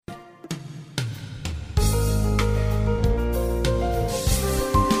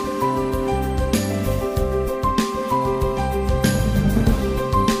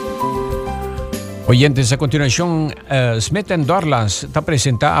Oyentes, a continuación, Smith and Dorlas está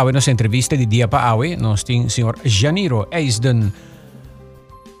presenta a nuestra entrevista de día para hoy. Nos tiene el señor Janiro Eisden.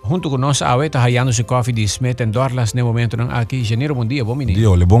 Junto con nosotros, hoy está hallando su coffee de Smith and Dorlas en el momento aquí. Janiro, buen día, bom menino.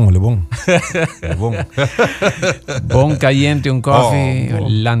 Dio, le bon. Le bon. Bon caliente, un coffee,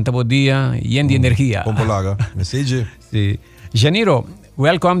 lanta bom dia, y de energia. Bom polaga, message. Sí. Janiro,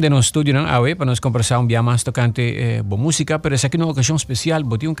 welcome de nuestro estudio hoy para nos conversar un día más tocante boa música, pero es aquí una ocasión especial,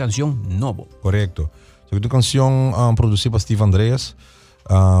 boté una canción nueva. Correcto. Esta canción producida por Steve Andreas.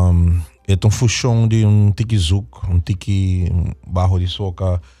 É uma fusão de tiki zouk, tiki bajo de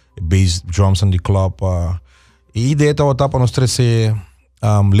soca, bass drums and the club. E a ideia é para nós trazer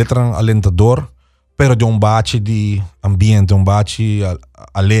letra alentador, pero de bate de ambiente, bate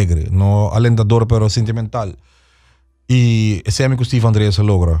alegre, não alentador, pero sentimental. E esse é o que o Steve Andreas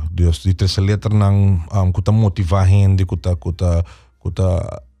logra, de trazer letra que motiva a gente, que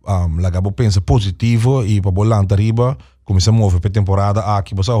lagabo pensa positivo e para bolar arriba. Começa a mover para a temporada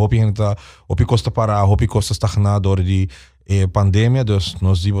aqui, você hope que costa parar, hope que costa estagnar door de pandemia, dus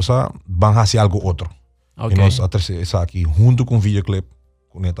nós dizemos vamos fazer algo outro. Okay. E nós atrás aqui junto com o videoclip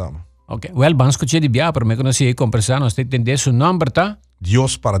conectamos. Ok, well, vamos escutar de bia, pero me conheci aí conversar, nós temos que entender seu nome, tá?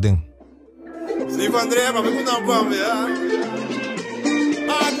 Dios para dentro. Steve Andrea, para me contar para me,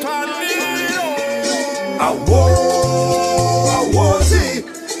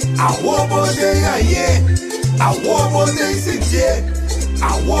 I want they sit here. I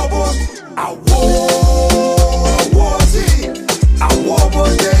want see. I want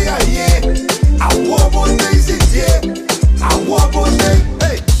they are here. I want they sit here. I want they.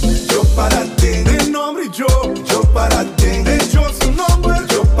 Hey, yo para ti. De nombre yo para ti. De yo su nombre,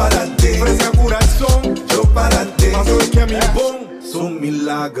 yo para ti. Fresca corazón, yo para ti. Mas hoy que mi bom, son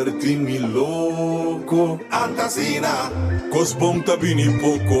milagre ti mi loco. Antasina, cos bom tabini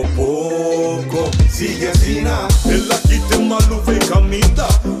poco poco. Sigue así na, el aquí te maluve camina.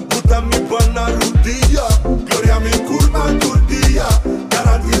 Puta mi pana rudilla, gloria mi curva turdía.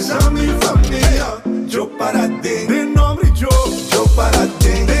 Garantiza mi familia, yo para ti. De nombre yo para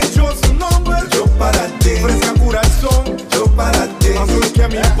ti. De yo su nombre, yo para ti. Fresca corazón, yo para ti. Azul que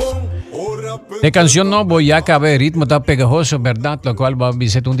mi bom. De canción no voy a acabar, ritmo está pegajoso, ¿verdad? Lo cual va a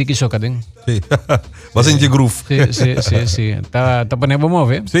visitar un tiki soca, ¿den? Sí, va a sentir groove. Sí. Está poniendo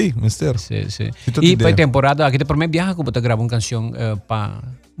mover. Sí, mister. Sí. Y para temporada, aquí te prometo viajar como te grabo una canción para...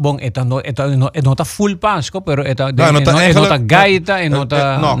 Bom, esta no está full pasco, pero esta no está gaita, no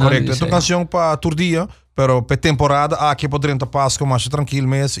está... No, correcto. Es una canción para turdia, pero para temporada, aquí podrían estar pasco más tranquilo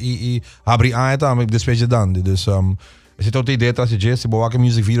mes y abrir a esta, después de dando. Dus, essa é outra ideia atrás disso. Se boa que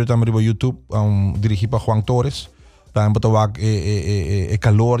music video também no YouTube, dirigido para Juan Torres. Também para o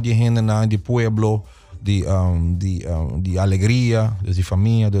calor de gente na de pueblo, de alegria, de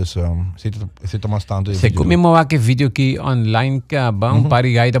família, dus se toma bastante. Se comemos aqui vídeo aqui online que bom para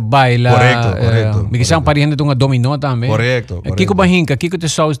ir baila. Correcto. Me que para gente uma dominó também. Correcto. Kiko Bahinka, Kiko te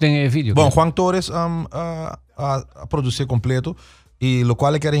saus den vídeo. Bom, Juan Torres a produzir completo. E lo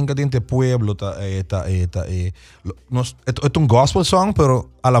qual é que era dentro do pueblo é um gospel song,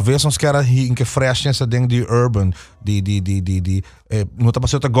 pero a la vez nós queremos em que freshness dentro de urban, não está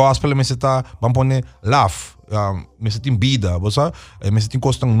passando gospel, mas está vamos pôr laugh, mas tem vida, você, mas tem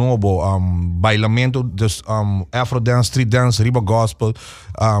coisa novo, bailamento, afro dance, street dance, riba gospel,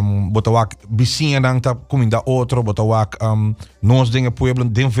 botar vizinha não tá comendo outro, botar nós dentro do pueblo,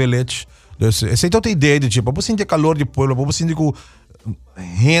 dentro do village. Dus essa é outra ideia de tipo, você sentir calor de pueblo, você sentir que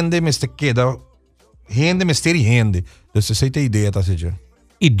gente me está queda, gente me está rende. Dus essa é a ideia, tá certo?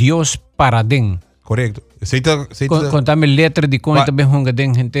 E Deus para den. Correcto. Contame letra de como também honga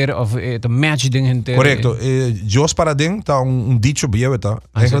den inteiro of match den inteiro. Correcto. Deus para den tá dicho bem, tá?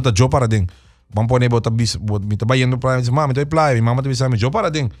 Eigenlijk tá Joe para den. Vamos pôr bota bis, me tá baiando para mim, mama, tô play, mama tá dizendo Joe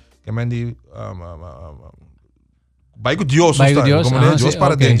para den. Que men die vai com Deus, Deus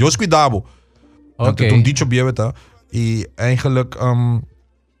para den, Deus cuidado. Okay. Toen dicho bem, tá? E eigenlijk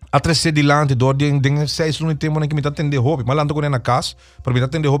atrás de lá door dingen sei não tem que me tá atender roupa, mas lá ando com na casa, para me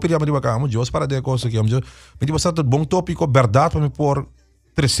atender roupa já me diga, Deus para de coisa aqui, me diga bastante bom tópico, verdade para me por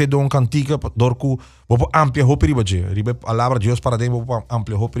trazer de cantica door ku vou amplia roupa riba palavra Deus para de vou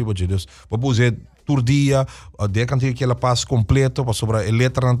amplia roupa riba dus vou usar tur dia de cantica que ela passa completo para sobre a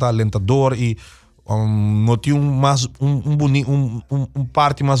letra alentador e não tinha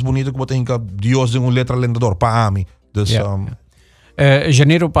parte mais bonito que você tem que Deus de letra alentador para mim. Dus,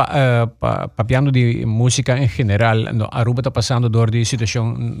 Janeiro, papiando de música em geral, no, Aruba está passando por de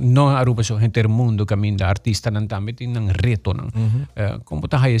situação, não Aruba só gente do mundo, caminho da artista não também tem um reto, não. Como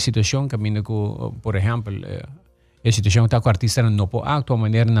está a situação, caminho com, por exemplo, A situação está com o artista não pode actuar de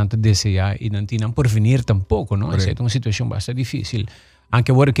maneira não te desejar e não tem por venir tampouco, não? Essa é uma situação bastante difícil.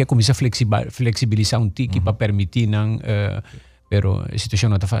 Anche agora que começa a flexibilizar tiki para permitir, não, pero a situação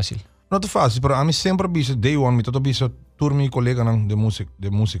não está fácil. Não está fácil, mas a mim sempre bicho, day one, me todo bicho, turmi colega de música,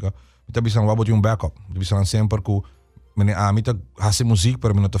 me tá bicho wabo um backup, me bicho sempre que me tá hace música,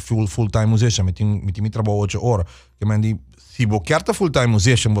 pero me não tá full time musician, me trabalho 8 horas, que me diz se você quer full time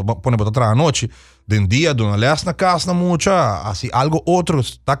musician, põe para trás à noite, de dia, dona les na casa na mucha, assim algo outro,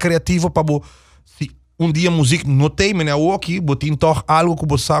 está criativo para se dia música não tem, me não aqui, botin toch algo que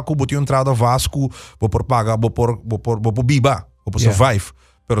você saco, botin entrada vasco, vou por pagar, vou por biba, vou por survive.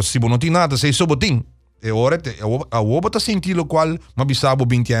 Pero se não tem nada, se isso botin, é hora eu tá sentindo qual uma bisabo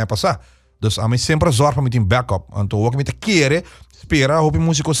 20 anos passar. Dus a mim sempre zorg para me ter backup. Então o que me quer espera o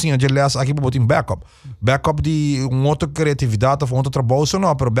músico assim, de aliás aqui para botar backup. Backup de outra criatividade, ou outro trabalho, só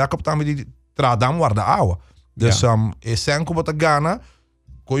não, pero backup também de tradam guarda água. Dus esse ano que você gana,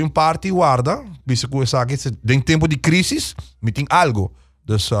 com parte guarda, bisa que essa aqui em tempo de crise, me tem algo.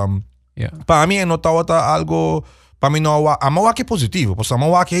 Dus para mim não tá algo. Para mim não há uma que é positivo, porque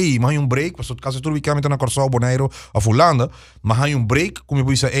há que aí, mas há break, porque caso tu ubicamente na Corsol, Bonaire, a Fulanda, mas há break, como eu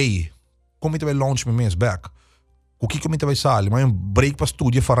disse, como eu vai launch me mês back, o que eu vai sair, mas há break para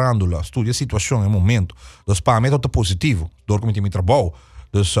estudar farándola, estudar a situação, é momento, então para mim é positivo, dor como eu me trabalho,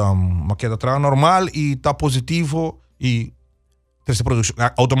 então uma queda atrás normal e está positivo e essa produção,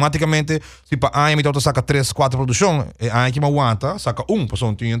 automaticamente, se para a me saca 3, 4 produções, a que me aguenta, saca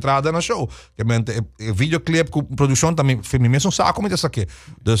porque tem entrada na show. Que é videoclip com produção também, foi mesmo saco, me saque.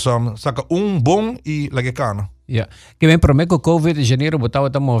 Então, saca bom e lagecano. Que bem, prometo que o Covid de janeiro botava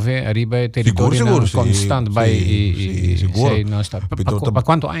a mover arriba território constante, seguro. Para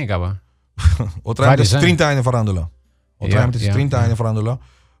quanto anos acaba? Outra vez 30 anos farándola. Outra vez 30 anos farándola.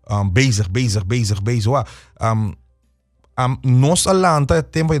 Bezig. Nós alanta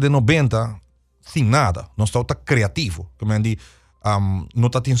tempo de 90 sem nada, nós estamos criativo, como eu digo, não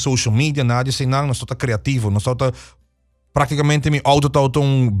está em social media, nada sem nada, nós estamos criativo, nós estamos praticamente meu auto está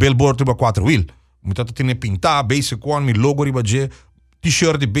billboard riba 4 wheel, me está tendo pintar basic one, meu logo riba de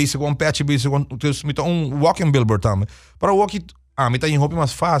t-shirt de basic one, patch basic one, então me está walking billboard também, para walking me está em hobby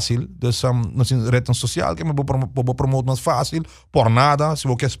mais fácil, dus nas redes sociais que me vou promover mais fácil, por nada, se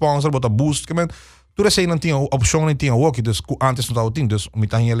você quer sponsor, bota boost, que tudo isso aí não tinha opção, não tinha work, dus antes não estava tendo, dus me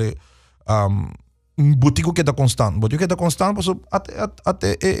tá ele boutique que está constante,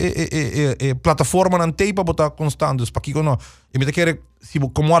 até plataforma não tem para botar constante, dus para que não, e me tá querer se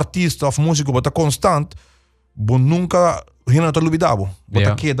como artista ou músico botar constante, bom nunca não tá duvidado,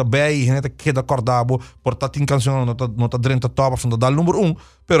 botar queda bem, não tá queda acordado, portar tem canção não tá dentro top, não dá número 1,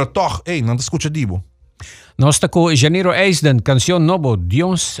 pero toch, não tá escuta dibo. Nós tá com Janeiro Eisden, canção novo,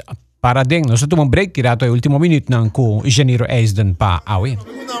 Dios Paradeng, nós tomamos break direto ao último minuto não com Janeiro Eisden para Awe.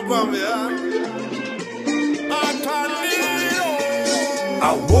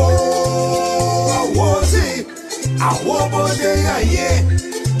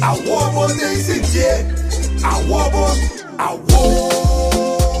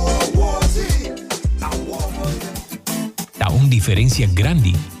 Há uma diferença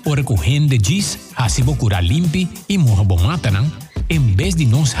grande, ora que o rende diz, assim vou curar limpi e morra bom mata não. Em vez de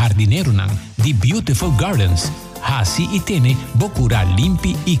nos jardineiro nan, de Beautiful Gardens, assim e tene bocura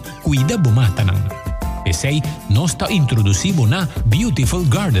limpi e cuida bomata nan. Pensei, nós está introduzido na Beautiful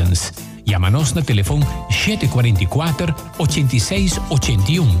Gardens. Chama-nos no telefone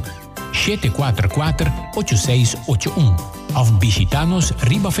 744-8681, 744-8681, ou visita-nos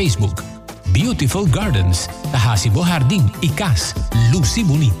riba Facebook. Beautiful Gardens, da Hasibo Jardim e Cas, Lucy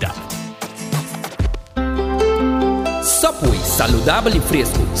Bonita. Subway, saudável e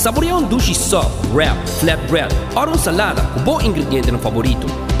fresco. Saboreia duche soft, wrap, flatbread ou uma salada com bom ingrediente no favorito.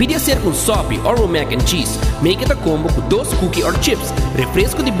 Pide ser com sope ou mac and cheese. Make it a combo com 2 cookies ou chips,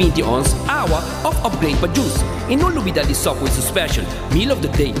 refresco de 20 ons, água ou upgrade para juice. E não olvida de Subway Special, Meal of the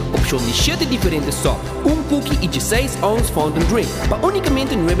Day, opção de 7 diferentes sopa, cookie e 16 ons fountain drink, para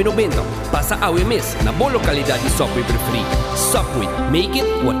unicamente $9.90. Passa ao mês na boa localidade de Subway preferida. Subway, make it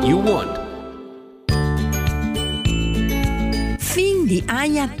what you want. Fim de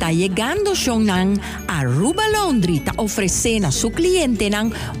ano está chegando nang Aruba Laundry está oferecendo a su cliente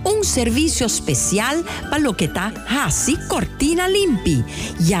nang serviço especial para lo que está hasi cortina limpi.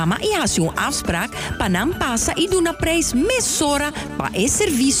 Llama e hace afspraak para não passa e duna preço mesora para esse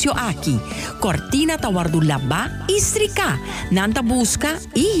serviço aqui. Cortina tá guardo lava e estricar. Nanta busca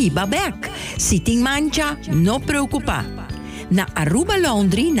e hiba back. Se tem mancha, não preocupa. Na Aruba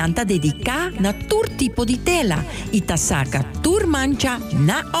Laundry nanta dedica na tur tipo di tela e ta saca tur mancha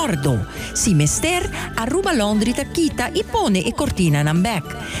na ordo. Si mester Aruba Laundry ta kita e pone e cortina nan back.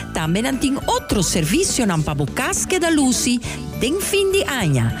 Tambe nanting otro servizio nan pabucasche da luci den fin di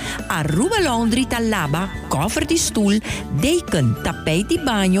agna. Aruba Laundry ta lava, cover di stoel, deken, tapete di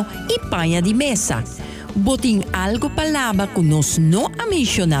bagno e pagna di mesa. Botin algo palaba con nos no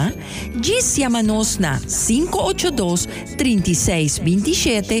amissiona, chiamanos na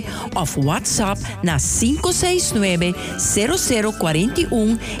 582-3627 of WhatsApp na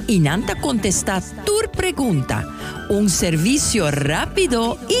 569-0041 y nanta contestar tu pregunta. Un servicio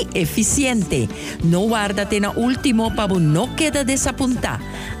rápido y eficiente. No guárdate na último para no queda desapuntar.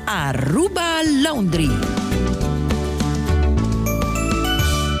 Aruba Laundry.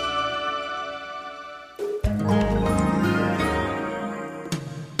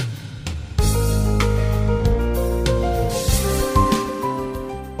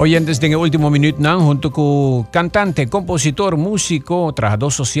 Oyentes de último minuto junto con cantante, compositor, músico,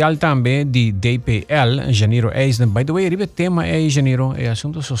 trabajador social también de DPL, Janeiro Eisden. By the way, el tema es Janeiro, el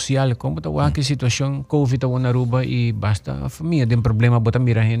asunto social, como está la situación COVID en Aruba y basta familia de un problema, bota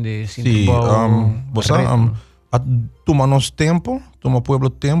mira gente sin tomamos tempo, toma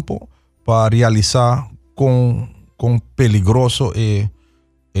pueblo tempo para realizar con peligroso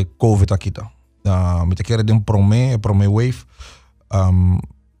COVID aqui tá. Me te quero de um prome wave.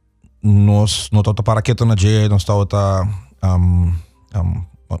 Nós não estamos para quieto na dia, nós estamos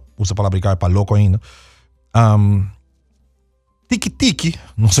usa a palavra para louco ainda. Tiki,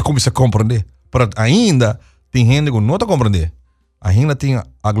 não sei como se compreender, mas ainda tem gente que não está compreender. Ainda tem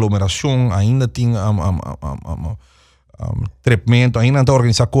aglomeração, ainda tem treinamento, ainda está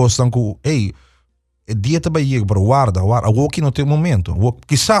organizando coisas que, dia também chega para guarda, o que não tem momento.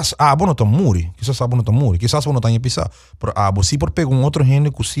 Quizás não está morrer, quizás não está em pisar. Mas se por pegar outro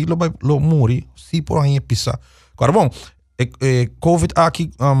gente que se lo morrer, se por aí pisar. Agora bom, COVID aqui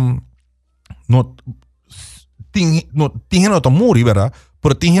não tem gente não está morrer, verdade?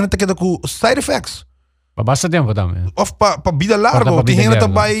 Mas tem gente que queda com side effects. Para bastante tempo também. Of para vida larga, tem gente que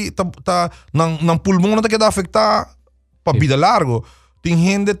tá não pulmão não queda afetar para vida larga. Tem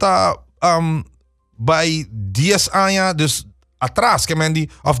gente tá by 10 anos dus atrás que men die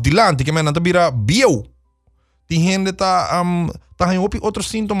of dilante que men não bira bio tem gente tá em outros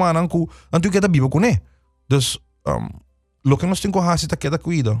sintomas não que tá vivo com né dus lo que nós temos que fazer é que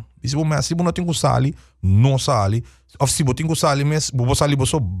cuida se você não tem que sair não sair ou se você tem que sair mas você sair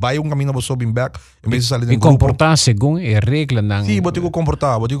você vai caminho você bem back e comportar segundo a regra não sim você tem que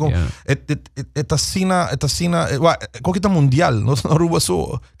comportar você tem que esta cena qualquer mundial nós na Aruba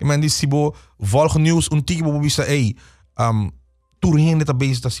só que men diz se você volg news tipo você bisa tudo gente tá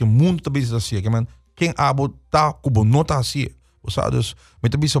bezig assim mundo tá bezig assim que men quem abo tá como não tá assim usados, mas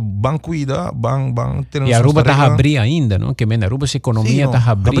também são bem cuida, bem e Aruba está a abrir ainda, não? Que a Aruba a economia está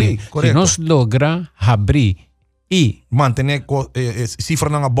a abrir. Se nós logra abrir e manter cifra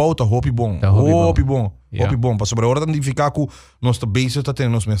na volta, hope bom. Para sobre a hora de ficar com nós também está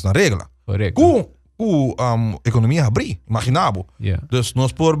tendo nós mesmos na regra. Com economia abrir, imaginável. Dus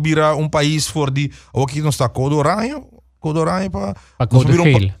nós por virar país for de aqui nós está codoranho para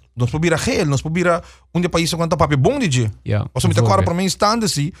nós podemos gel, nós podemos onde país quanto papel bom de dia. Ou seja, agora para mim estando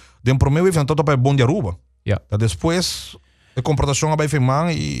assim, de primeiro evento todo papel bom de Aruba. Depois a comportação vai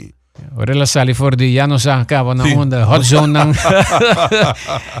firmar e ora la sali for de já nos acaba na onda hot zone nang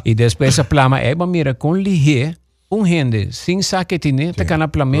e depois a plama mira com lihe gente sem saque tine tá na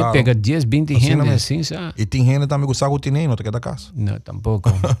plama pega 10, 20 gente assim sa. E tem gente também que sabe tine não tá da casa. Não, tampouco.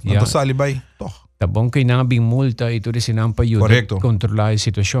 Não sali vai, toch. Tá bom que não bem multa e tudo isso não para ajudar a controlar a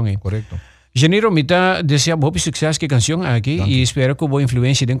situação. Correto. Janeiro, me desejo muito sucesso com a canção aqui e espero que boa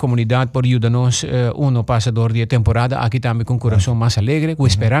influência da comunidade por ajudar-nos passador de temporada aqui também com coração mais alegre, com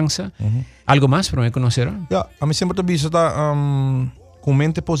esperança. Algo mais para me conhecer? A mim sempre também está com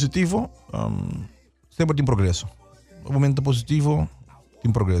mente positivo, sempre tem progresso. Um mente positivo,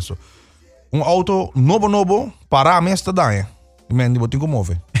 tem progresso. Auto novo, para a mesta daí. Men, die wordt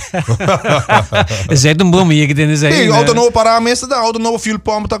mover. Zet een boom hier in de zee. Nee, auto novo para a mesa da, auto novo fuel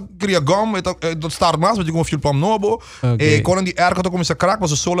pump tá cria gom, dat start mas, maar die gewoon fuel pump novo. Quando die erga to começa a crack,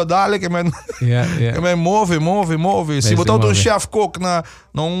 was sola dale que men. Men move. Se botar um chef cook na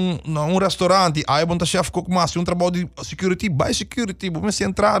restaurante, aí bonta chef cook mas um trabalho de security, by security, mas se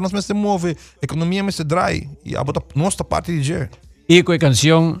entrar, nós se move, economia se drai e a bota nossa parte de jer. E com a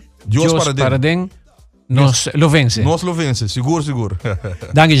canção Dios para den. Nos lo vence, seguro.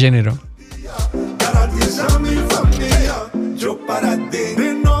 Danke, Janeiro. Garantiza mi familia, yo para ti.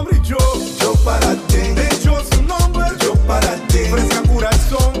 De nombre yo para ti. De yo su nombre, yo para ti.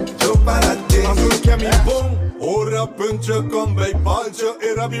 era puntje, kom bij paaltje,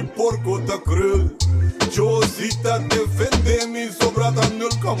 era bi porco te krul. Josita defende-me, sobrata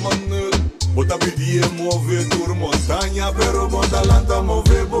 0,0. Bota pedir mover tur montanha, pero bota lanta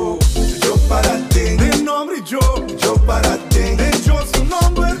mover bo. Yo para ti, de nombre yo para ti, de yo su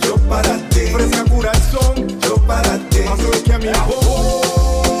nombre, yo para ti.